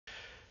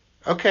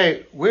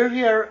Okay, we're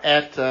here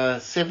at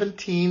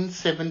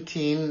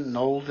 1717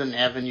 Nolden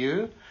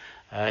Avenue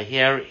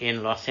here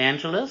in Los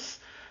Angeles,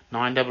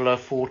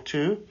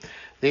 90042.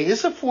 There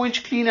is a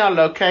 4-inch cleaner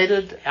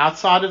located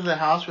outside of the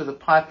house where the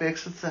pipe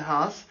exits the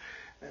house,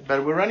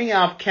 but we're running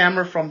our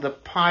camera from a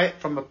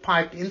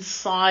pipe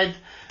inside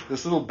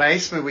this little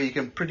basement where you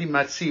can pretty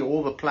much see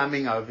all the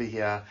plumbing over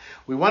here.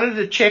 We wanted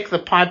to check the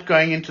pipe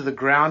going into the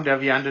ground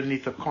over here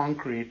underneath the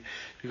concrete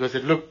because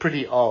it looked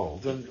pretty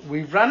old. And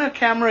we've run a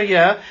camera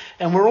here,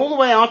 and we're all the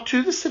way out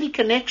to the city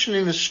connection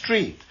in the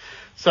street.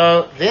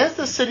 So there's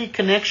the city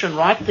connection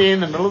right there in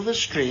the middle of the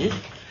street.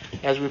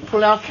 As we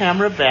pull our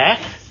camera back,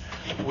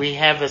 we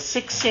have a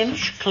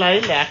 6-inch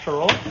clay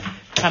lateral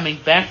coming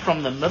back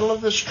from the middle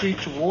of the street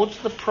towards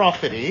the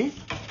property.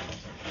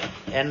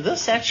 And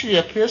this actually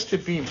appears to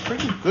be in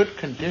pretty good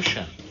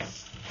condition.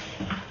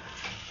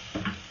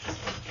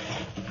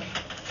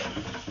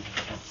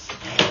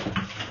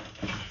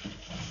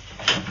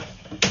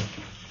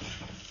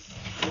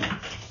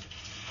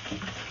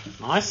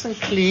 Nice and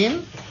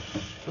clean.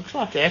 Looks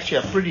like actually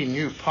a pretty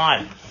new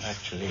pipe,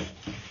 actually.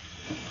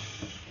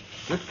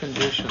 Good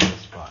condition,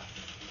 this pipe.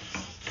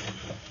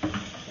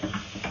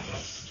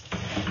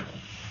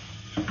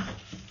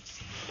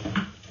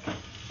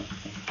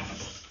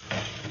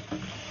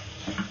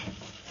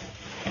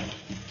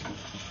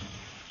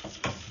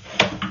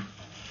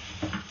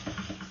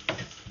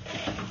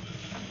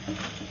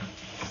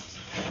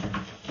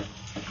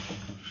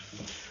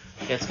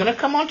 Okay, it's going to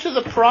come onto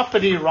the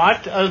property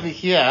right over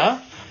here.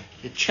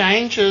 It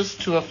changes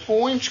to a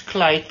 4-inch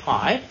clay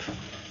pipe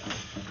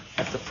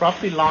at the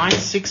property line,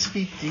 6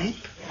 feet deep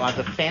by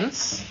the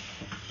fence.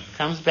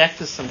 Comes back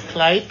to some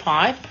clay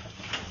pipe.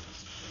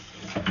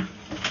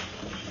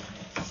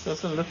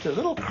 Doesn't look, a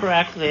little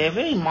crack there,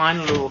 very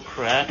minor little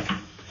crack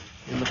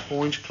in the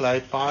 4-inch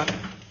clay pipe.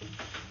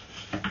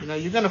 You know,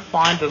 you're going to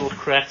find little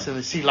cracks, and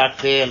you see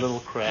like there, a little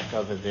crack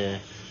over there.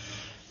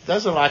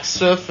 Those are like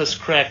surface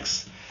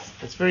cracks.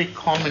 It's very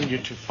common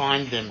to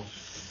find them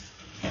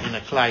in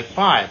a clay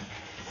pipe.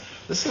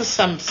 This is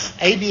some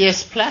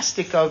ABS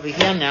plastic over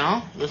here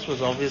now. This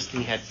was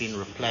obviously had been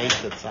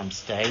replaced at some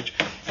stage.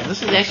 And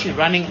this is actually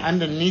running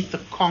underneath the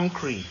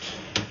concrete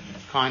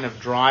kind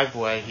of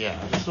driveway here.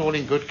 This is all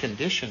in good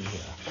condition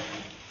here.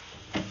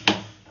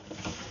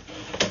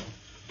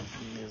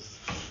 It's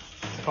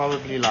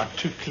probably like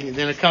too clean.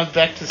 Then it comes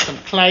back to some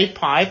clay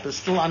pipe. It's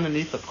still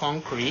underneath the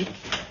concrete.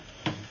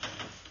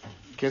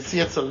 You can see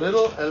it's a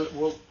little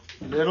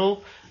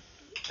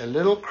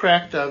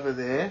cracked over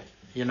there.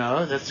 You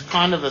know, that's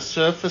kind of a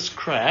surface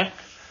crack.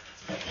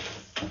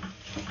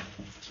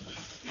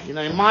 You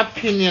know, in my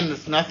opinion,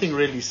 it's nothing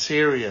really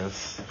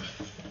serious.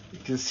 You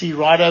can see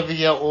right over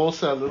here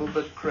also a little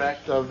bit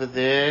cracked over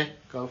there.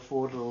 Go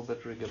forward a little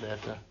bit,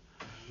 Rigoberta.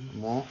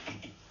 More.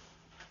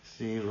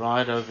 See,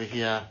 right over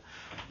here.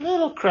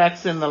 Little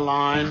cracks in the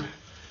line.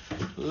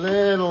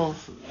 Little,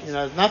 you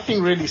know,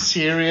 nothing really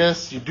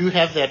serious. You do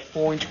have that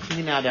 4-inch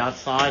clean out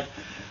outside.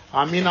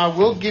 I mean, I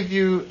will give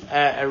you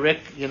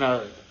you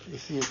know, you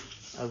see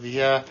over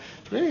here,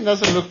 it really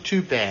doesn't look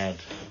too bad,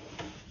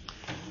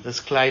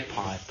 this clay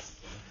pipe.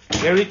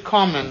 Very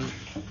common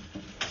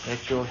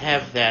that you'll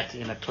have that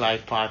in a clay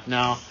pipe.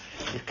 Now,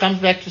 it comes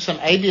back to some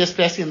ABS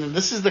plastic, and then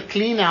this is the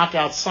clean out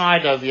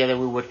outside over here that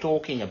we were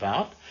talking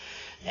about.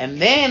 And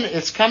then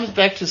it comes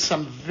back to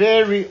some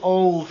very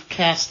old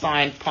cast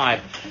iron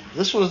pipe.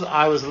 This was,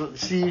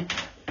 see,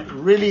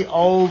 really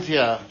old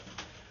here.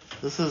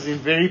 This is in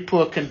very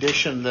poor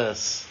condition,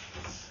 this.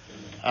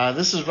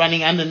 This is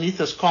running underneath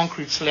this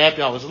concrete slab.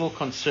 I was a little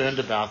concerned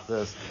about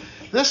this.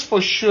 This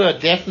for sure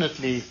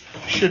definitely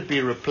should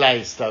be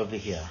replaced over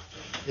here.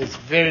 It's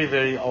very,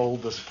 very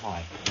old, this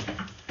pipe.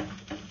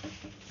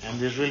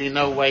 And there's really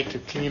no way to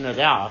clean it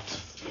out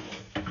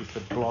if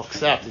it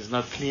blocks up. There's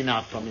no clean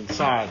out from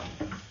inside.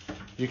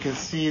 You can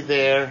see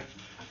there,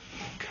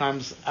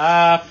 comes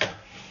up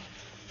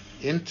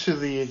into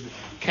the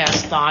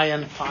cast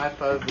iron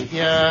pipe over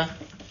here.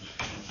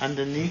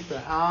 Underneath the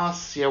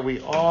house, here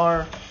we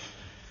are.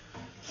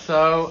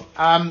 So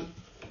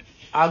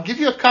I'll give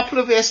you a couple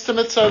of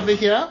estimates over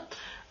here.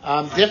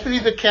 Definitely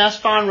the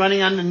cast iron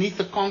running underneath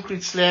the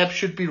concrete slab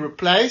should be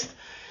replaced.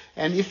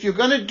 And if you're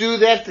going to do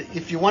that,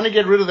 if you want to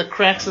get rid of the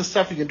cracks and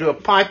stuff, you can do a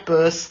pipe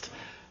burst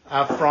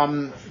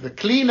from the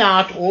clean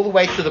out all the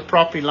way to the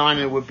property line.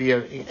 It would be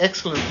an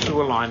excellent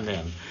sewer line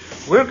then.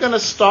 We're going to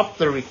stop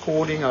the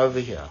recording over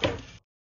here.